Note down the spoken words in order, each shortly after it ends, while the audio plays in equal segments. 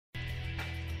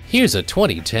Here's a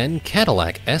 2010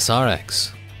 Cadillac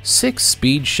SRX.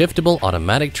 6-speed shiftable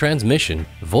automatic transmission,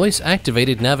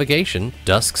 voice-activated navigation,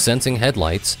 dusk-sensing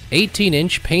headlights,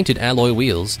 18-inch painted alloy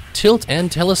wheels, tilt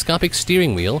and telescopic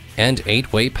steering wheel, and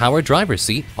 8-way power driver's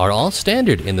seat are all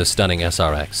standard in the stunning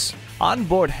SRX.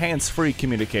 Onboard hands-free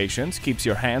communications keeps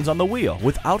your hands on the wheel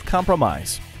without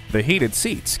compromise. The heated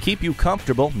seats keep you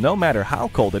comfortable no matter how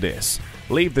cold it is.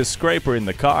 Leave the scraper in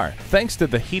the car thanks to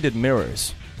the heated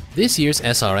mirrors. This year's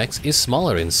SRX is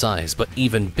smaller in size but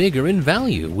even bigger in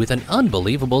value, with an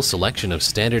unbelievable selection of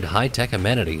standard high-tech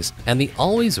amenities and the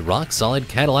always rock-solid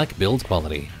Cadillac build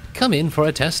quality. Come in for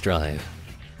a test drive.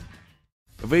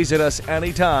 Visit us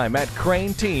anytime at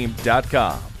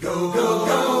crainteam.com. Go, go,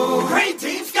 go!